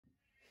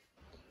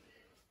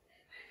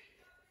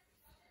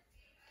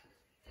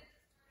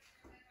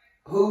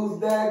Who's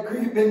that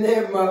creeping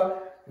in my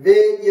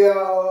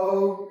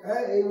video?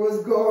 Hey,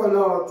 what's going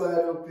on,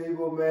 title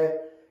people, man?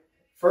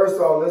 First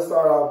off, let's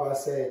start off by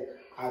saying,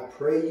 I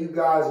pray you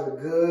guys are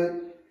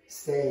good,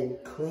 staying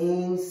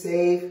clean,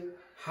 safe,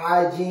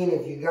 hygiene.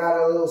 If you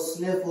got a little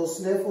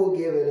sniffle,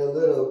 give it a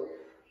little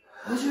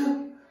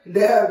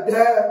dab.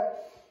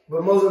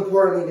 But most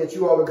importantly, that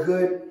you all are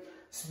good,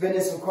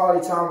 spending some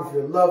quality time with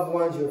your loved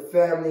ones, your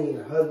family,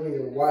 your husband,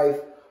 your wife,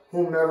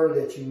 whomever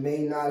that you may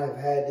not have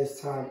had this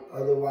time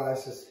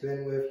otherwise to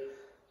spend with.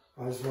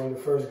 I just wanted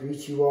to first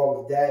greet you all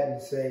with that and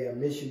say I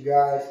miss you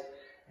guys.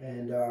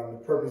 And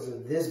the purpose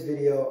of this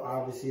video,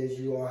 obviously, as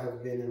you all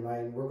have been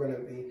enlightened, we're going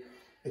to be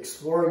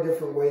exploring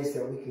different ways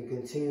that we can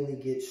continually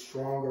get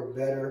stronger,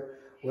 better,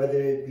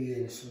 whether it be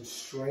in some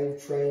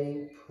strength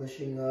training,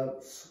 pushing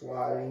up,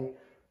 squatting,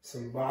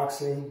 some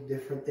boxing,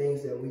 different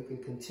things that we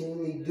can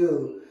continually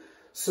do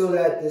so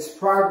that this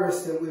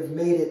progress that we've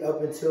made it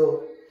up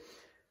until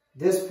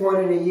this point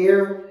in the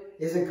year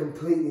isn't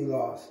completely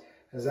lost.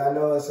 Because I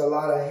know it's a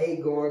lot of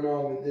hate going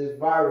on with this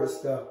virus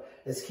stuff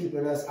that's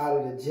keeping us out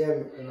of the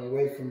gym and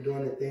away from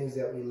doing the things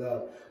that we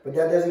love. But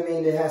that doesn't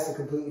mean it has to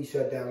completely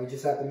shut down. We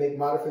just have to make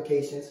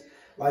modifications.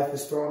 Life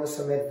is throwing us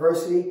some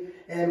adversity,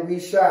 and we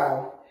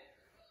shall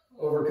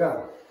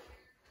overcome.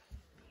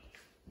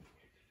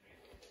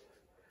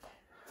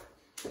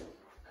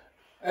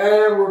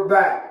 And we're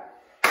back.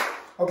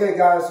 Okay,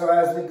 guys, so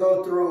as we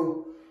go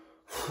through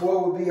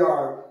what would be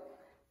our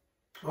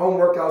home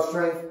workout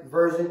strength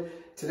version,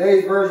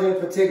 today's version in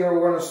particular,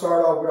 we're going to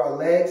start off with our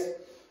legs.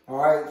 All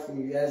right,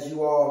 as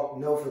you all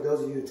know, for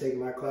those of you who take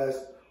my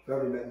class,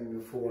 whoever met me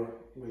before,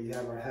 whether you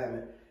have or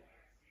haven't,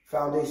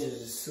 foundations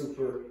is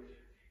super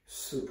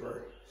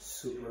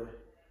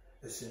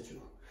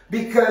essential.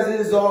 Because it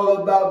is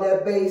all about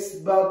that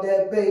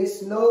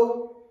bass,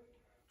 no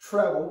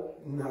treble.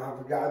 No, I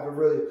forgot, but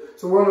really.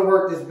 So we're going to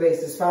work this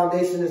base. This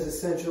foundation is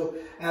essential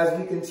as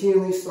we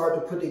continually start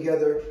to put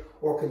together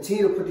or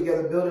continue to put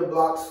together building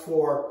blocks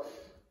for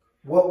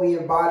what we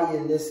embody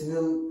in this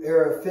new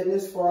era of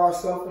fitness for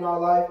ourselves in our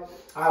life.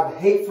 I'd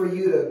hate for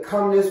you to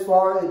come this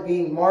far, it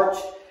being March,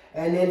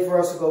 and then for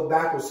us to go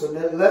backwards. So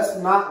let's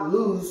not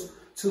lose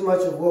too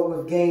much of what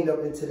we've gained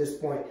up into this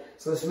point.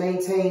 So let's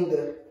maintain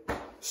the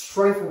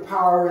strength and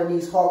power in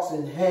these hawks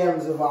and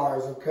hams of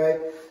ours,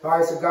 okay? All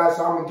right, so guys,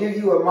 so I'm going to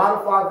give you a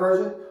modified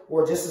version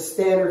or just a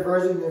standard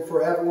version. And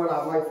for everyone,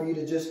 I'd like for you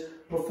to just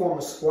perform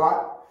a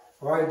squat.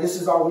 All right,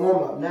 this is our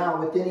warm-up.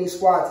 Now, within these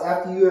squats,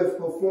 after you have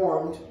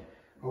performed,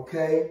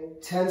 okay,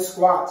 10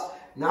 squats,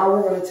 now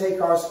we're going to take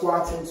our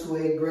squats into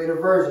a greater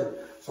version.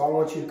 So I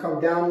want you to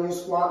come down in your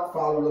squat,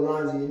 follow the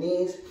lines of your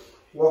knees,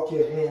 walk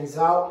your hands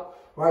out.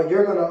 All right,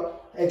 you're going to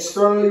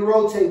externally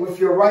rotate with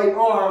your right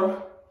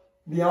arm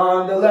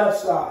beyond the left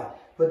side.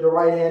 Put the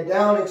right hand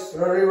down,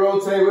 externally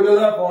rotate with the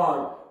left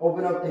arm.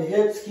 Open up the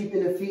hips,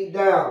 keeping the feet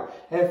down.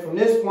 And from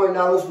this point,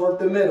 now let's work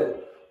the middle.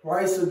 All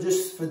right, so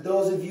just for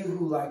those of you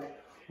who like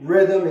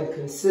rhythm and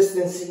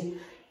consistency,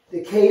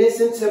 the cadence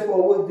and tempo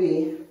would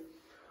be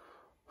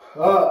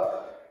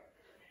up,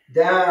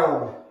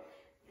 down,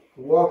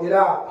 walk it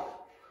out.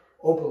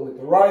 Open with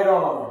the right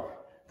arm.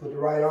 Put the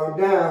right arm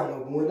down.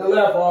 Open with the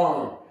left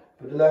arm.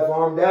 Put the left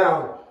arm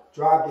down.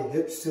 Drop the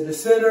hips to the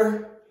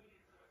center.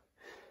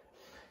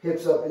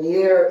 Hips up in the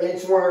air.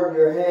 Inchworm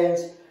your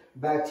hands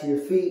back to your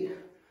feet.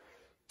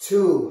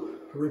 2.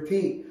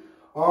 Repeat.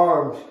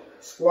 Arms.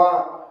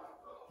 Squat.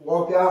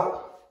 Walk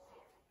out.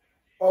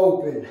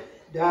 Open.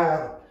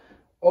 Down.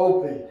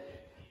 Open.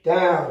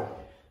 Down.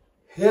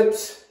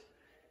 Hips.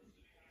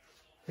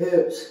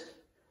 Hips.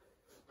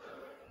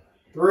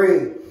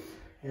 3.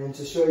 And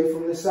to show you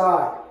from the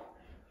side.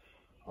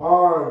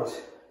 Arms.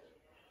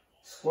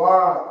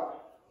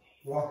 Squat.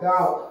 Walk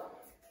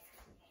out.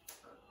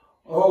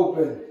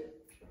 Open.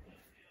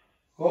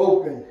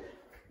 Open.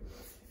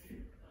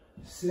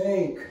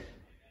 Sink.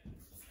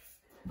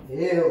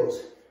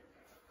 Heels.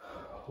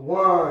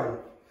 1.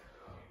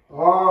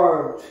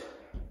 Arms.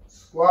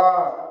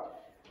 Squat.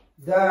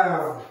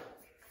 Down.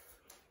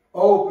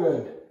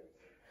 Open.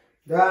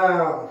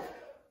 Down.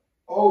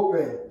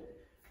 Open.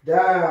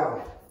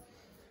 Down.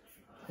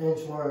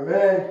 Inchworm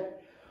in.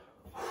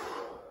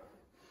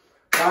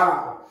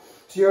 5.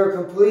 So you're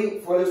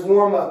complete for this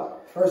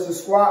warm-up. First the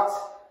squats.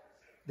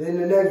 Then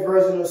the next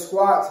version of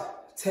squats.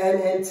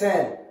 10 and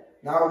 10.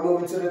 Now we're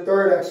moving to the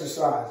third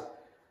exercise,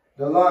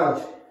 the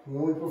lunge.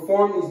 When we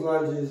perform these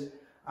lunges,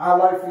 I'd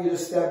like for you to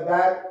step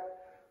back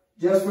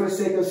just for the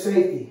sake of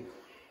safety.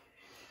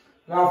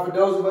 Now for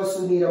those of us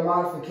who need a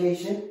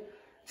modification,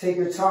 take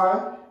your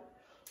time,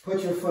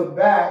 put your foot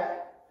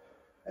back,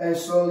 and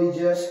slowly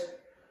just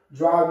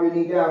drive your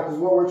knee down. Because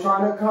what we're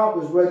trying to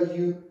accomplish, whether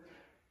you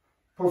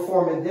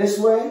perform it this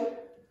way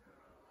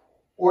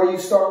or you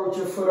start with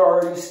your foot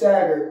already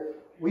staggered,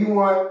 we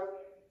want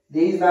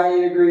these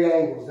 90-degree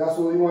angles. That's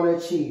what we want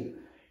to achieve.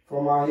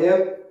 From our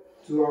hip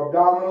to our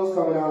abdominals,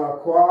 coming down our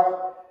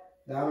quad,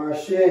 down our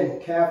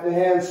shin, calf and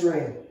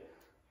hamstring.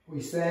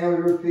 We stand,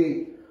 we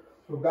repeat.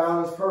 For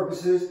balance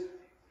purposes,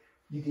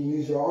 you can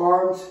use your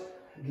arms,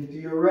 get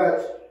through your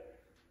reps.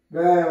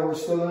 Bam, we're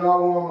still in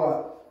our warm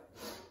up.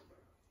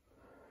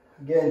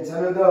 Again,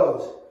 10 of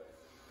those.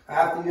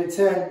 After your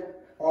 10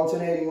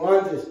 alternating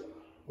lunges,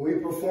 we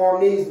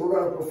perform these. We're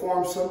going to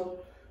perform some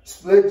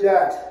split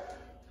jacks.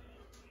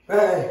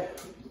 Bang.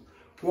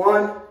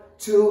 1,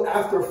 2.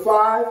 After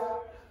 5,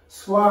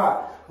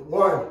 squat.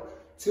 1,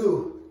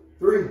 2,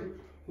 3,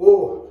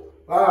 4,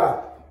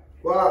 5.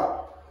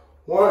 Squat.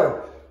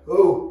 1,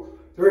 2,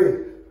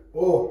 3,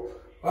 4,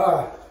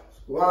 5.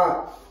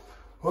 Squat.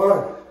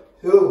 1,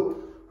 2,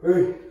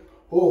 3,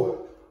 4,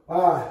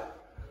 5.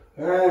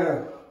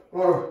 And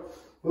 1,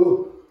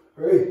 2,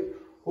 3,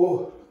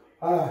 4,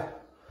 5.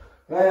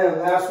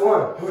 And last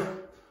one. 1,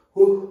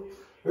 2,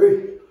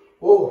 3,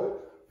 4,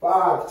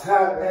 5.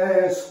 Tap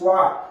and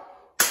squat.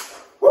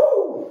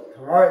 Woo!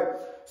 All right.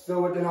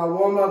 Still within our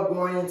warm up,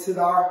 going into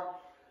our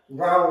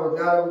groundwork.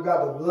 Now that we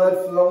got the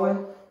blood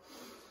flowing,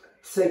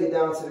 take it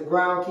down to the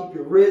ground. Keep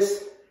your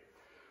wrists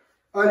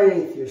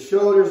underneath your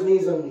shoulders,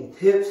 knees underneath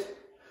hips,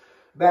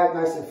 back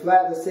nice and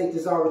flat. Let's take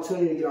this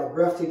opportunity to get our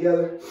breath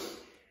together.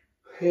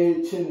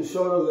 Head, chin to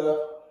shoulder,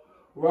 left,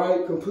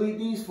 right. Complete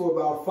these for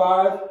about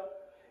 5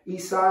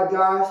 each side,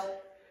 guys.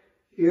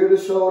 Ear to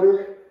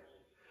shoulder.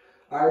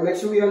 All right, make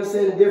sure we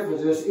understand the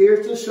difference. There's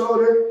ear to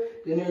shoulder,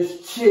 then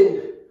there's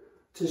chin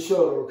to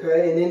shoulder,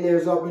 okay? And then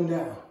there's up and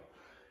down.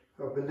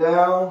 Up and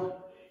down.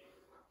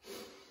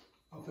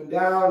 Up and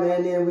down.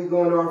 And then we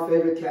go into our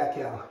favorite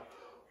cat-cow.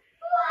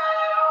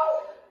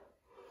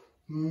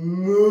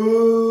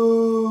 Move.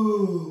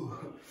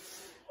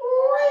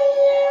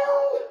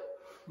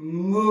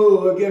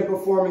 Move. Again,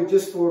 performing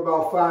just for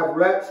about 5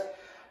 reps.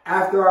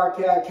 After our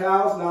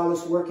cat-cows, now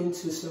let's work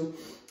into some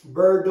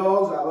bird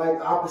dogs. I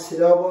like opposite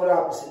elbow to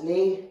opposite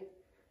knee.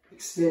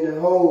 Extend and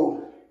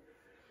hold.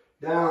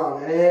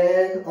 Down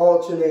and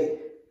alternate.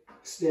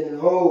 Extend and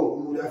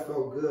hold. Ooh, that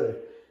felt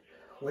good.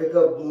 Wake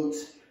up,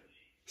 glutes.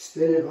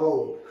 Extend and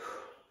hold.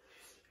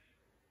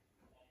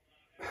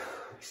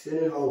 Extend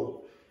and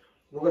hold.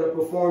 We're going to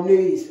perform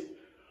these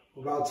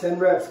for about 10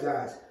 reps,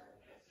 guys.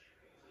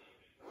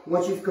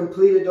 Once you've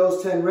completed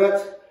those 10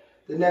 reps,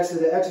 the next of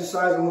the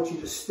exercise, I want you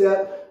to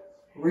step,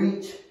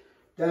 reach,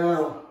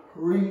 down,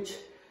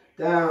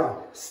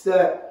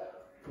 step,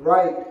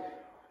 right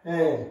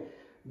hand,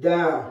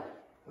 down,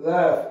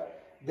 left,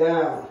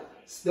 down,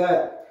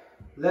 step,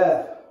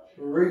 left,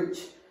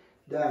 reach,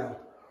 down,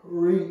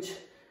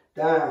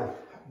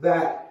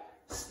 back,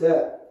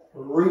 step,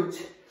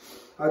 reach.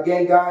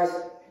 Again, guys,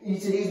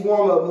 each of these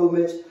warm-up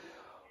movements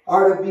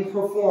are to be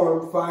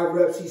performed 5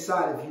 reps each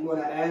side. If you want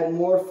to add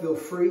more, feel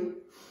free.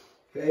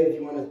 Okay, if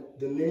you want to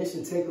diminish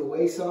and take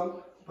away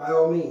some, by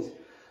all means.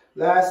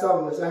 Last of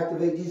them, let's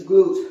activate these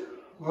glutes.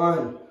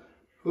 1,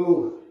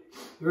 2,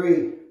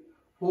 3,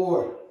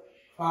 4,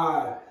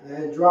 5,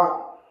 and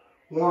drop.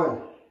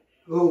 1,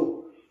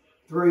 2,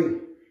 3,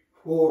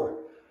 4,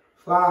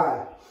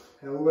 5.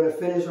 And we're going to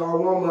finish our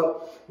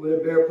warm-up with a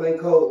bear plank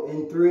hold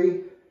in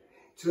 3,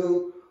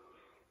 2,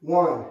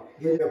 1.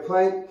 Get in your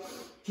plank.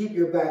 Keep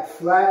your back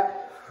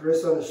flat.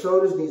 Wrists on the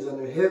shoulders, knees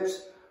on the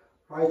hips.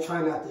 All right,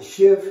 try not to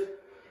shift.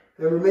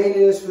 And remain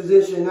in this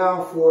position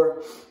now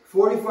for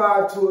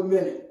 45 to a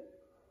minute.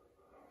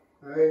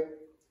 All right.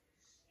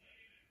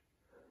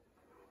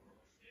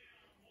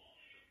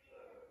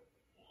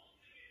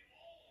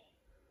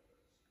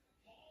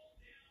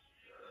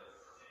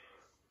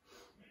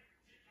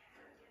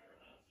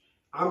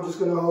 I'm just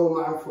going to hold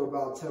mine for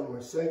about 10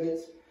 more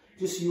seconds,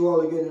 just so you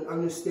all get an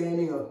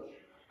understanding of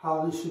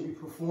how this should be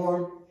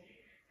performed.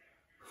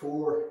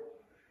 4,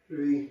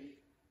 3,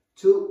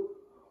 2,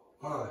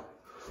 1.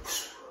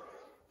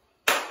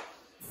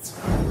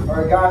 All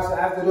right, guys, so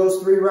after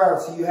those 3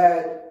 rounds, so you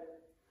had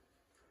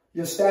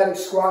your static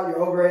squat, your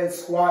overhead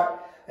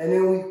squat, and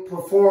then we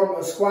perform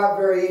a squat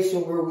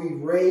variation where we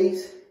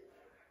raise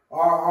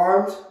our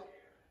arms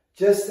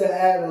just to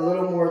add a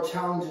little more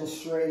challenge and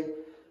strain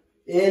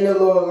in the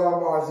lower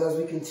lumbars as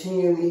we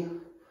continually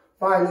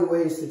find new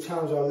ways to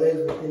challenge our legs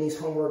within these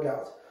home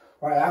workouts.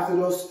 All right, after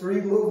those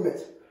 3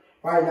 movements.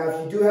 All right, now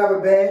if you do have a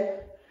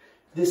band,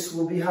 this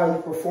will be how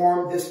you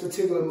perform this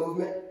particular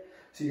movement.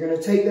 So you're going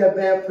to take that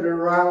band, put it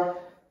around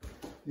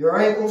your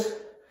ankles,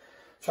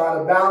 try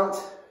to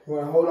balance. You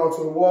want to hold on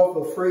to the wall,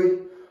 feel free.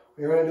 What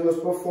you're going to do is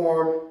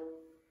perform,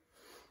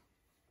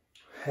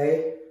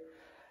 okay,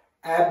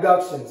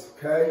 abductions,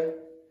 okay?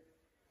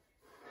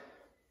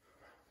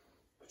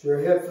 Put your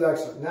hip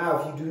flexor. Now,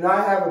 if you do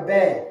not have a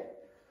band,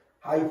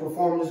 how you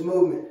perform this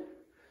movement?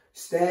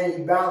 Stand,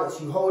 you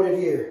balance, you hold it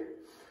here.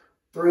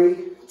 3,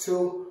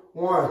 2,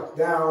 1.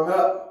 Down,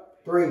 up.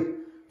 3,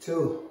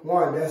 2,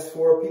 1. That's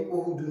for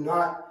people who do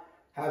not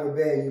have a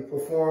band. You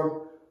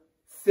perform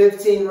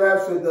 15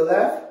 reps with the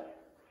left.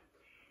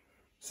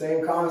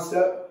 Same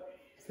concept.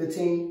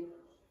 15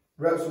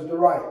 reps with the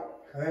right.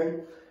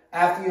 Okay?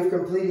 After you've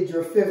completed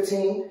your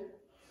 15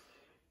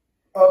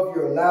 of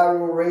your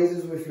lateral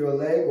raises with your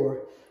leg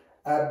or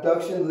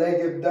abduction, leg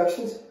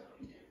abductions,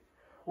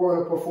 we're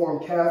going to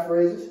perform calf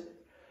raises.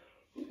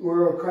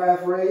 We're going to calf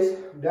raise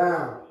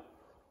down,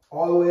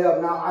 all the way up.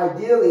 Now,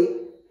 ideally,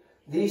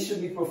 these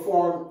should be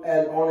performed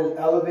on an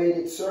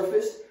elevated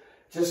surface.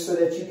 just so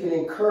that you can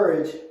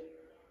encourage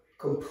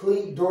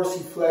complete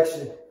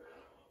dorsiflexion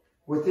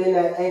within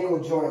that ankle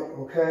joint,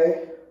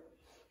 okay?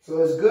 So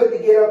it's good to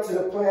get up to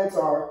the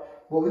plantar,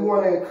 but we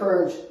want to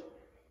encourage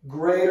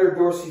greater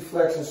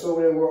dorsiflexion so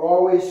that we're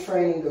always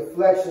training the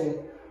flexion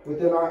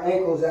within our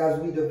ankles as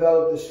we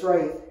develop the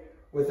strength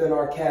within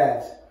our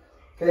calves.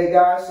 Okay,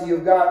 guys, so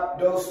you've got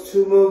those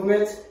two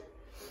movements,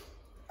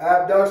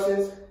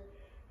 abductions,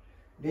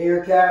 then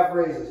your calf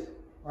raises,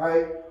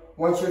 right?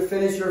 Once you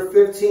finish your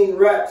 15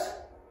 reps,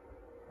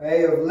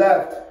 okay, of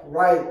left,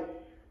 right,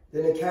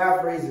 then the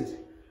calf raises.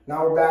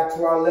 Now we're back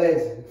to our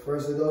legs.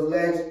 First of those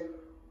legs,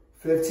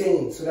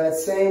 15. So that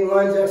same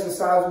lunge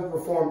exercise we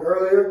performed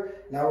earlier,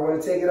 now we're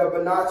going to take it up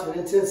a notch in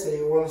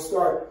intensity. We're going to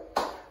start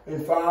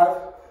in 5,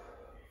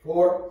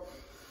 4,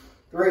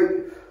 3,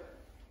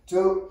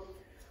 2,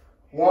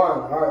 1.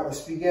 All right,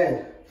 let's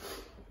begin.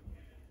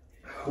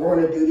 We're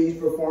going to do these,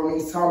 perform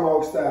these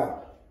tomahawk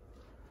style.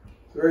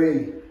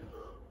 3,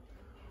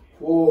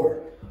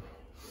 4,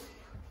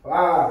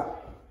 5,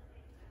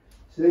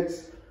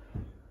 6,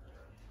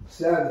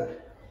 7,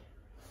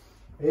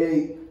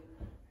 8,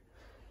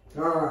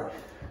 9,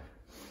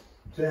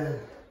 10,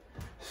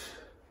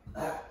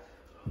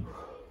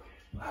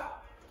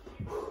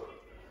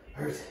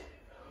 13,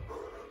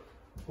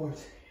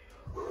 14,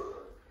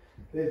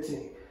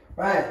 15.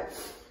 Right.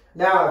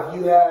 Now, if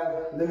you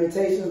have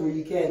limitations where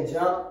you can't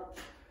jump,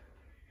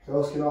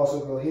 those can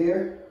also go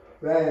here.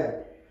 Bam.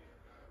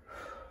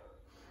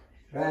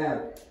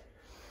 Bam.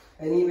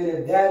 And even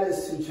if that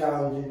is too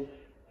challenging,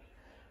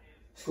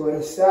 just go ahead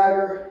and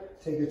stagger.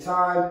 Take your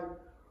time.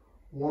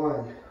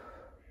 1,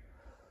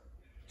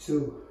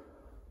 2,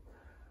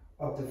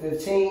 up to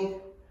 15.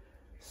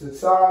 Switch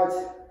sides.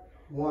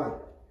 1,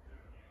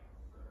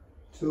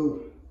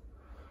 2,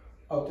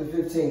 up to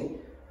 15.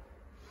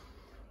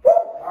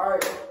 All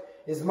right,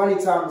 it's money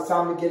time. It's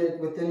time to get it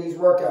within these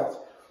workouts.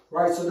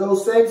 Right, so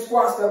those same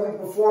squats that we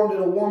performed in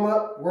the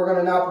warm-up, we're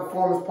going to now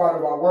perform as part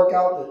of our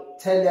workout.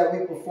 The 10 that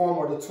we perform,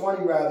 or the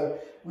 20 rather,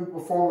 we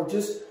perform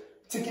just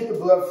to get the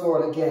blood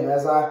flowing again,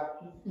 as I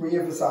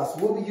reemphasize. So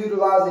we'll be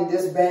utilizing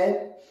this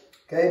band,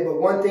 okay? But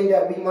one thing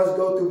that we must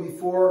go through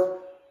before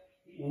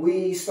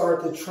we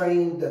start to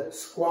train the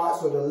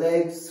squats or the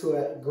legs to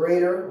a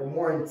greater or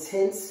more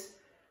intense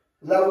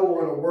level,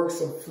 we're going to work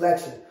some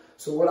flexion.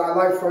 So what I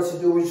like for us to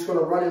do, we're just going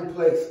to run in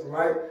place, all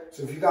right?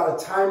 So if you got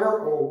a timer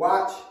or a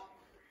watch,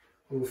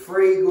 feel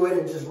free, go ahead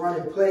and just run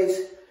in place.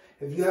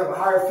 If you have a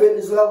higher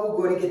fitness level,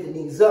 go ahead and get the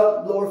knees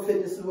up. Lower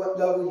fitness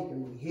level, you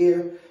can be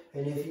here.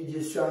 And if you're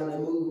just trying to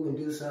move and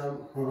do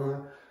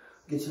something,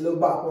 get your little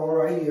bop on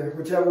right here.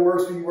 Whichever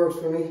works for you works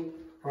for me.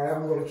 All right,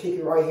 I'm going to kick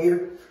it right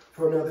here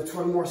for another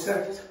 20 more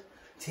seconds.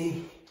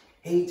 10,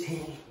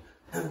 18,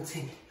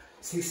 17,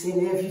 16.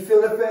 And if you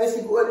feel it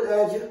fancy, go ahead and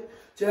add your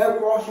jab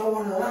cross your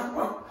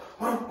arm.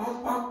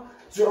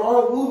 Your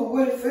arm moving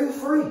with it, feel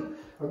free.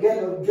 Again,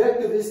 the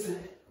objective is to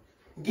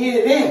get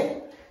it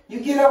in. You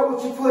get out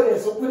what you put in,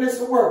 so put in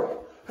some work.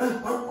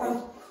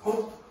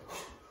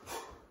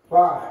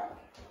 5,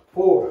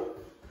 4,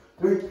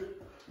 3,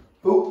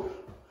 2,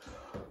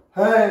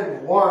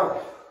 and 1.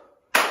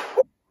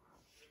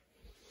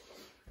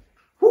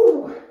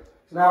 Woo.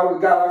 So now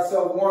we got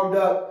ourselves warmed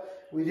up.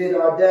 We did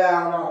our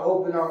down, our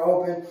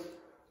open.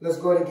 Let's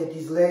go ahead and get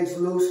these legs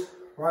loose.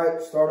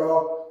 Right, start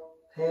off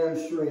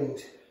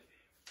hamstrings,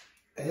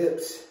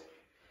 hips,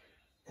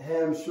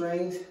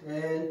 hamstrings,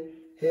 and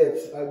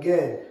hips.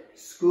 Again,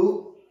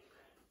 scoop,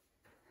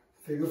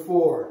 figure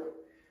 4.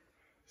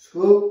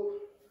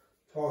 Scoop,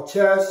 tall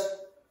chest,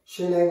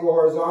 chin angle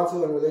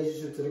horizontal in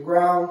relationship to the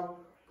ground.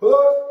 Push.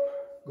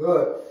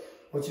 Good.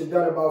 Once you've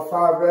done about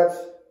 5 reps,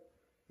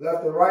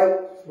 left and right,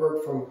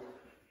 work from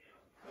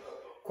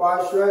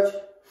quad stretch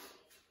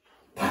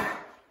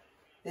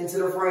into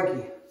the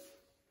Frankie.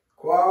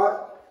 Quad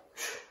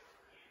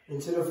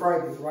into the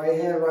Frankie. Right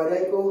hand, right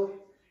ankle,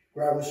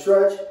 grab and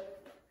stretch.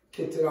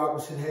 Kick to the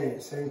opposite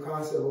hand. Same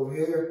concept over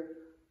here.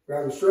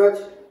 Grab and stretch.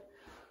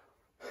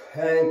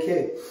 And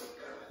kick.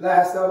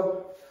 Last of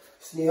them.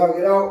 Knee hug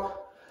it out.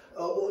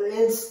 Elbow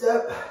in,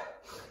 step.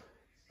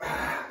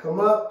 Come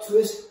up,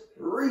 twist,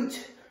 reach.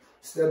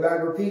 Step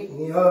back, repeat.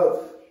 Knee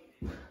hug.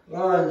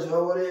 Lunge,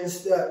 elbow in,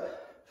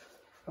 step.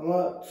 Come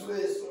up,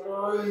 twist,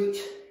 reach.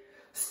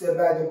 Step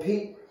back and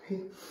repeat.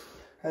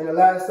 And the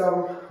last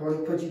of them, I'm going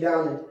to put you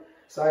down in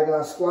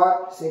sideline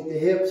squat. Sink the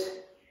hips.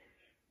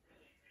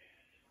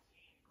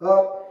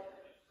 Up,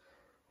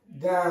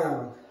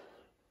 down,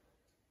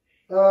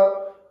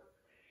 up,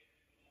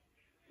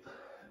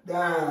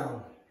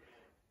 down,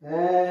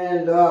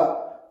 and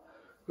up.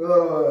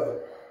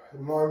 Good.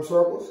 Arm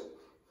circles.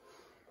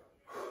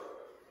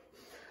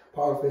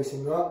 Palm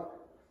facing up.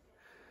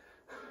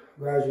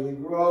 Gradually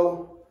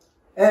grow.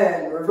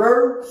 And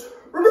reverse.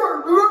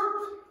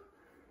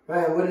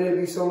 Man, wouldn't it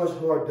be so much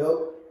more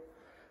dope?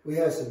 We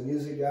had some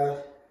music, guys.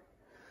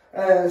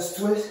 And let's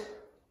twist.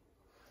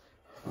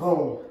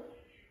 Boom.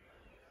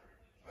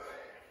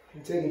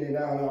 I'm taking it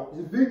down off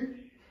this beat.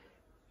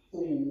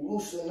 Ooh,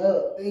 loosen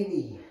up,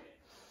 baby.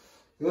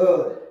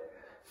 Good.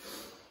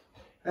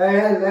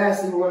 And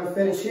lastly, we're going to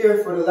finish here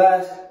for the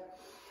last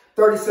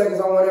 30 seconds.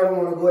 I want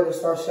everyone to go ahead and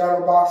start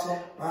shadow boxing.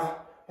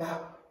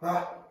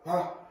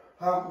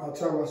 I'll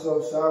turn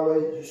myself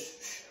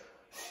sideways.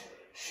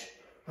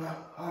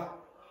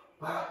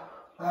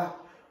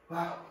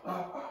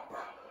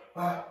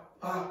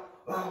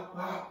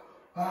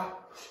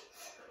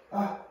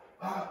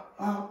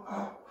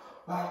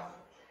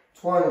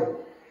 $20,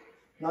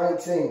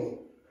 19,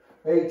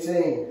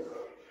 18,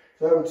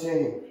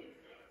 17,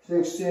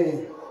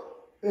 16,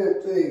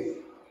 15,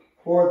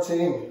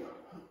 14,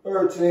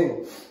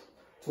 13,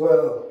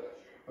 12,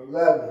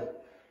 11,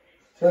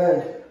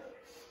 10,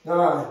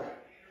 9,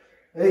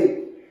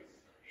 8,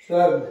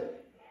 7,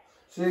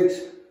 6,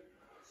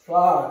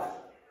 5,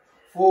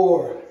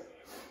 4,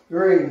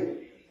 3,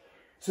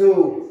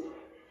 2,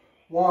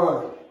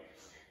 1.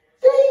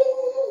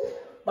 Ding!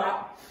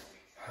 Bop.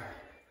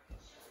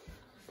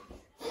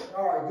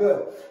 All right,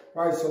 good.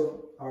 All right,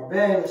 so our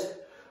bands,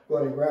 go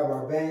ahead and grab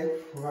our band.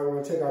 All right, we're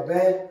going to take our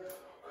band,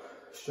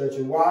 stretch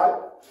it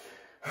wide.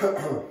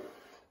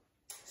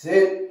 That's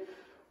it.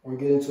 We're going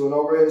to get into an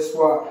overhead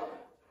squat.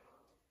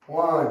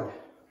 1,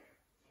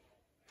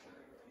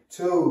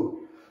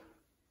 2,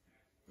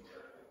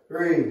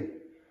 3,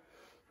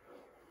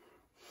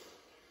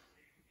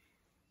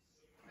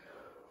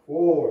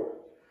 4,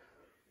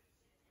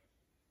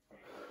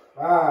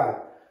 5,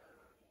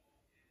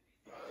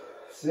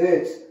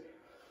 6,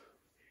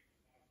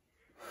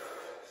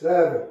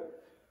 7,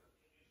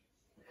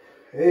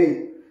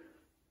 8,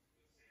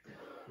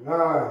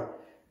 9,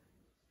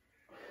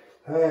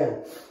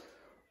 10.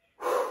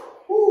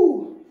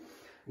 Woo.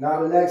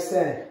 Now the next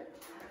 10.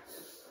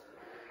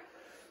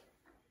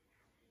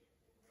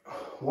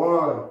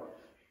 1,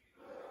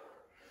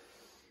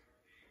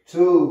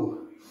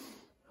 2,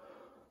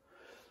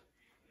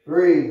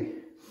 3,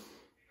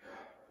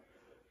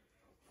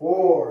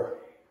 4,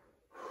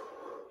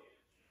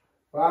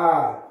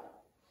 5,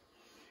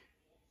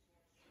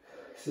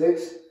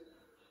 6,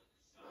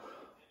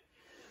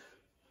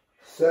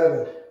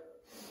 7,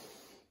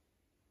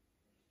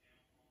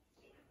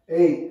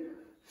 8,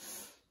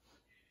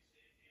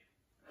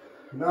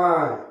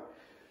 9,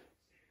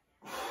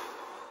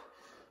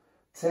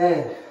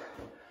 10.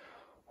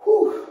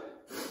 Whew.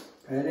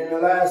 And then the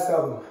last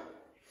of them.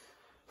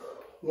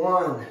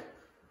 1,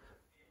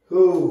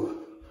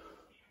 2,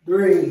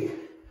 3,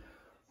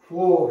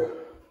 4,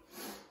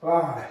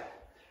 5,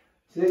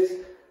 6,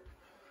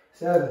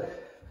 7,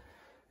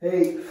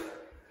 8,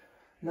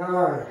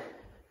 9,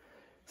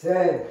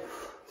 10.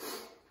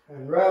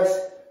 And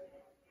rest.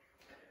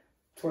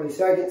 20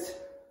 seconds.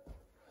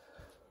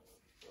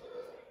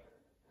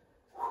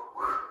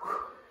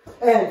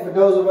 And for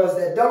those of us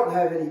that don't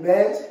have any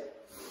bands,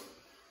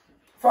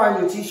 find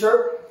your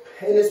t-shirt,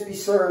 and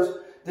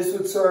this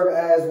would serve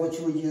as what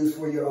you would use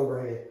for your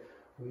overhead.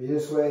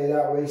 This way,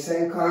 that way,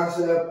 same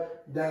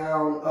concept,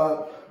 down,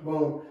 up,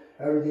 boom.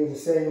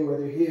 Everything's the same,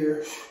 whether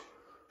here,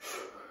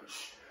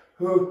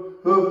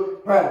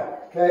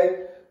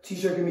 okay?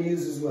 T-shirt can be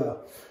used as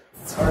well.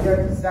 All right,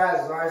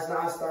 exercises, all right, so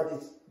now I start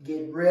to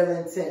get real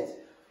intense.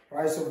 All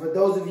right, so for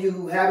those of you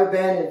who have a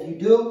band, if you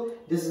do,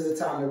 this is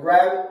the time to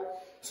grab it.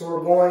 So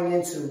we're going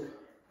into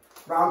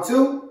round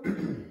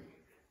 2.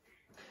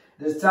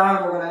 This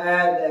time we're going to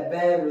add that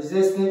band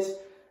resistance,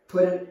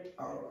 put it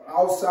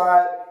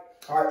outside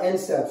our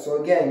instep.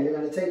 So again, you're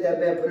going to take that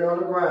band, put it on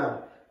the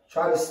ground.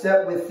 Try to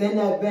step within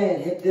that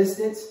band, hip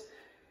distance.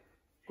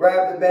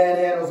 Grab the band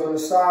handles on the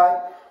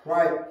side,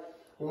 right?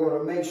 We're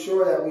going to make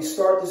sure that we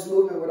start this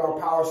movement with our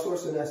power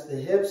source, and that's the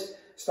hips.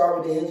 Start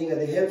with the hinging of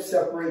the hips,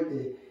 separate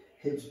the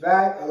hips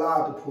back,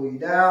 allow it to pull you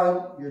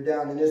down. You're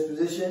down in this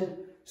position,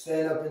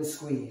 stand up and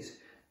squeeze.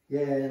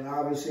 Yeah, and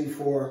obviously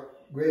for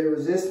greater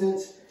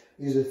resistance,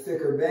 use a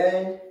thicker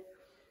band.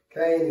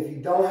 Okay, and if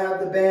you don't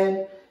have the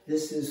band,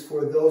 this is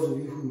for those of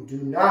you who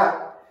do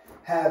not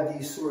have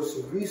these sorts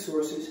of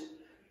resources.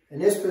 In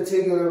this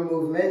particular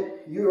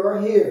movement, you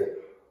are here,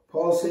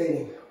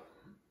 pulsating.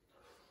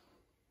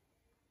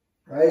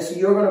 Right, so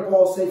you're going to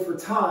pulsate for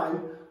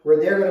time, where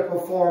they're going to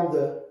perform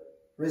the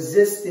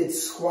resisted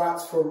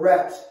squats for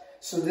reps.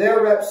 So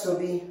their reps will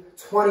be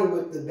 20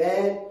 with the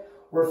band,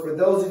 where for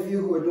those of you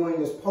who are doing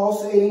this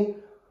pulsating,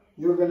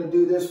 you're going to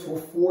do this for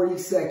 40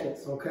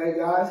 seconds, okay,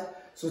 guys?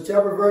 So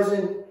whichever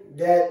version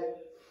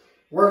that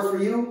works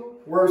for you,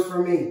 works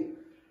for me.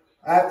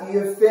 After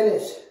you're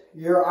finished,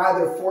 you're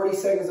either 40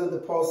 seconds of the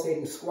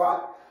pulsating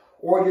squat,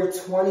 or your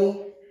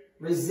 20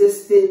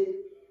 resisted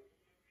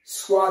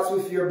squats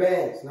with your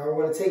bands. Now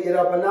we're going to take it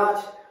up a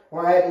notch.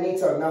 We're going to add the knee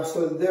tuck. Now,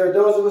 so there are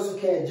those of us who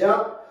can't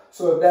jump.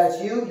 So if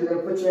that's you, you're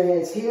going to put your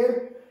hands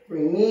here,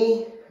 bring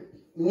knee,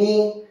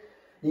 knee,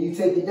 then you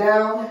take it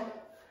down,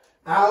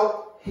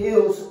 out,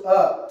 heels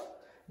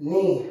up,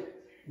 knee,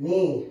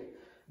 knee,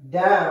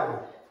 down,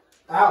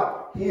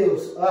 out,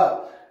 heels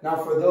up. Now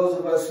for those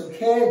of us who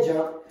can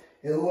jump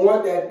and who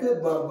want that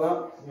good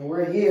bump, and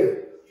we're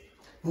here,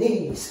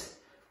 knees,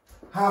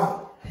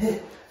 out,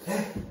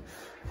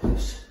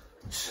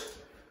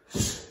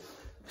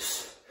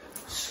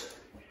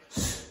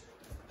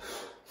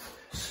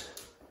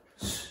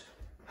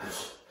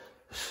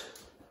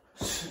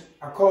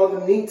 call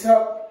them knee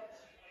tuck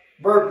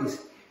burpees.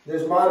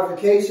 There's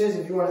modifications.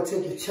 If you want to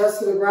take your chest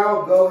to the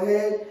ground, go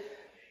ahead.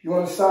 You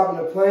want to stop in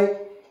a plank,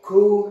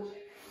 cool.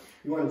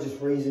 You want to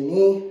just raise a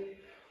knee,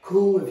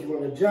 cool. If you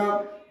want to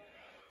jump,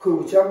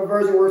 cool. Whichever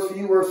version works for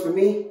you, works for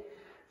me.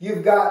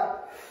 You've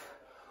got,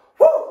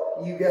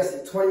 whoo, you guessed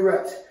it, 20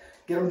 reps.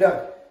 Get them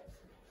done.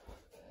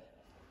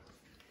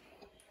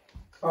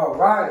 All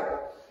right.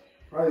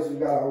 All right, so we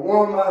got our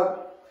warm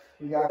up.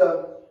 We got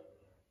the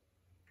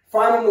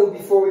final move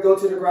before we go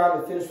to the ground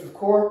and finish with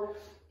core.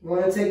 You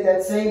want to take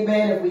that same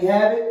band if we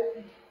have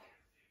it.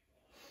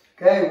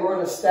 Okay, we're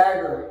going to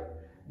stagger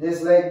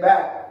this leg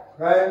back,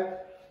 okay?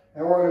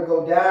 And we're going to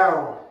go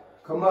down,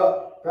 come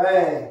up,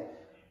 bang.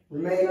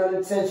 Remain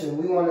under tension.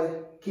 We want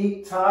to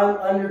keep time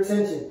under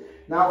tension.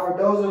 Now, for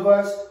those of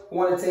us who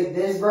want to take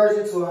this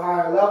version to a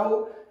higher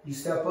level, you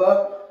step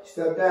up,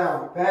 step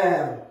down,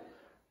 bam.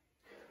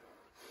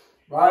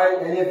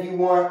 Right? And if you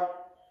want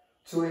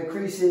to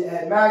increase it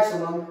at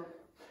maximum,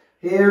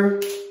 here,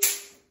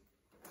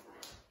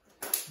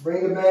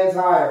 bring the bands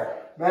higher,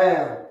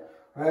 bam.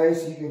 Right?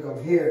 So you can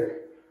come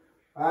here,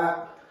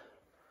 right?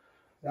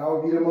 That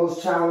would be the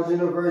most challenging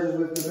of versions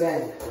with the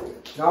band.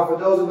 Now, for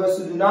those of us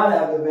who do not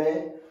have the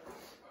band,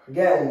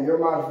 again, your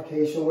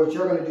modification, what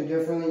you're going to do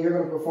differently, you're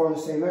going to perform the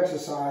same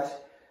exercise,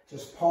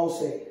 just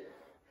pulsate.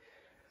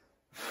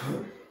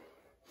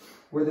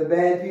 Where the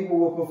band people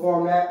will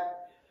perform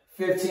that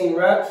 15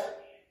 reps,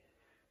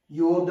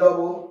 you will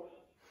double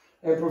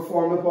and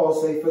perform the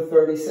pulsate for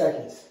 30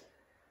 seconds.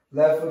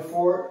 Left foot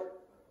forward,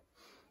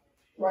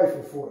 right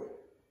foot forward.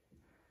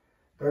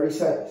 30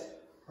 seconds,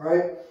 all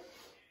right?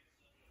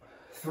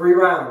 3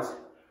 rounds,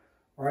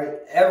 all right?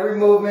 Every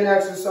movement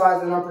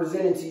exercise that I'm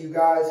presenting to you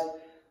guys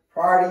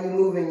prior to you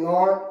moving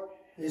on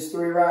is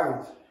 3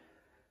 rounds.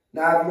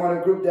 Now, if you want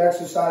to group the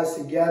exercise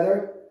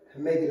together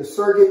and make it a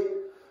circuit,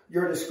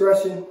 your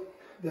discretion.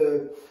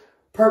 The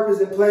purpose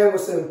and plan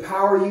was to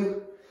empower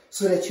you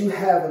so that you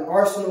have an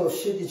arsenal of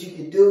shit that you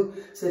can do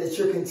so that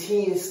you're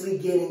continuously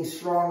getting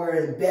stronger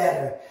and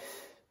better.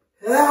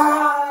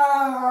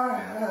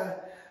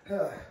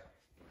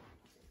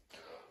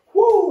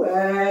 Woo!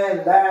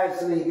 And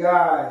lastly,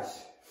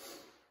 guys.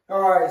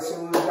 All right,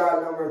 so we've got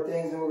a number of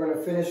things, and we're going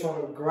to finish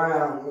on the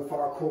ground with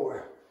our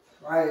core.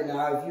 Right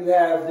now, if you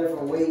have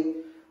different weight,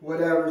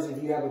 whatever's,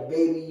 if you have a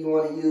baby you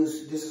want to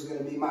use, this is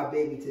going to be my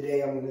baby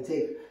today. I'm going to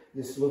take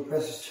this little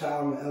precious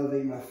child, I'm going to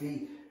elevate my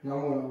feet, and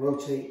I'm going to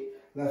rotate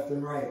left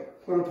and right.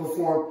 I'm going to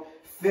perform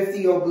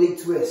 50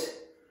 oblique twists.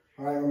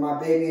 All right, with my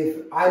baby,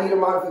 if I need a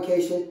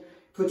modification,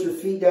 put your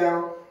feet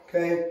down,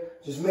 okay?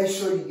 Just make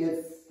sure you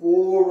get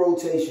full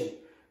rotation.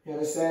 You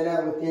understand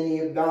that? Within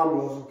the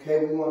abdominals,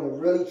 okay? We want to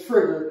really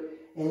trigger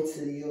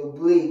into the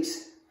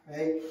obliques,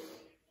 right?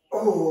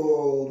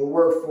 Oh, the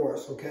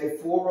workforce, okay?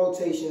 Full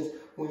rotations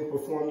when we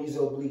perform these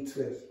oblique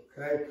twists,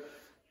 okay?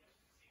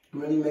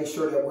 Really make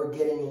sure that we're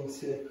getting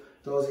into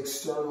those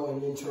external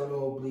and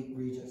internal oblique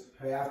regions,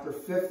 okay? After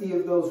 50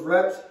 of those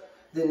reps,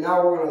 then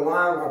now we're going to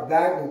line our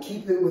back and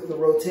keep it with the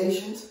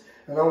rotations.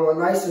 And I want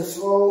nice and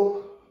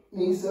slow,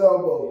 knees to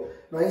elbow.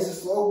 Nice and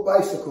slow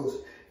bicycles.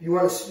 If you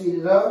want to speed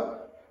it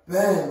up,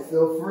 bam,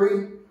 feel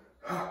free.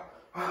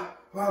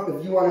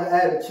 If you want to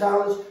add a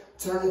challenge,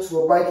 turn into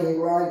a biking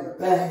grinder.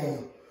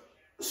 Bang.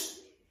 So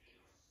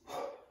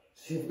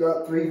you've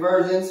got 3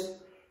 versions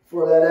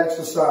for that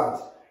exercise.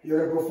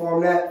 You're going to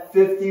perform that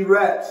 50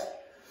 reps.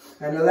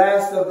 And the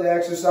last of the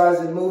exercise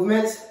and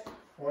movements,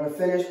 I want to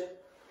finish.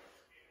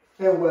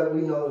 And what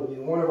we know to be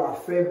one of our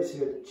favorites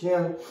here at the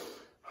gym.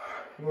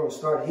 We're going to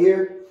start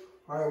here.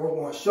 All right, we're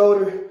going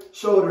shoulder,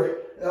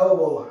 shoulder,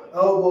 elbow,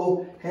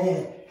 elbow,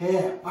 hand,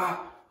 hand,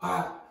 pop,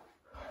 pop.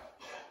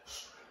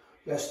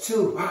 That's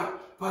 2,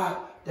 pop,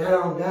 pop,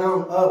 down,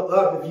 down, up,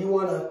 up. If you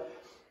want to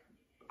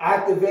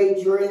activate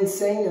your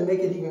insane and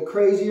make it even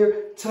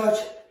crazier, touch,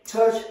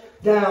 touch,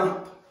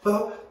 down,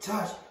 up,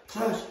 touch,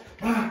 touch,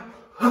 down,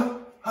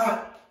 up,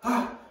 up,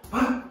 up,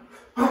 up,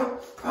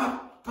 up,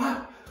 up,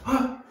 up,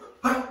 up,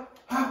 up,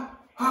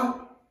 up,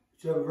 up.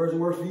 Whichever version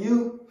works for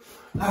you,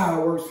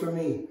 it works for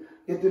me.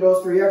 Get through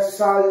those 3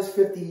 exercises,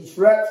 50 each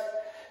rep.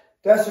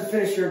 That should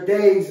finish your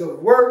days of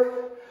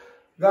work.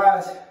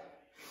 Guys,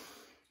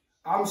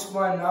 I'm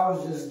squatting. I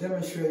was just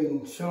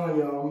demonstrating, showing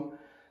y'all.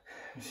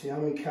 See how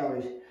many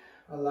calories?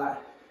 A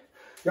lot.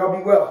 Y'all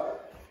be well.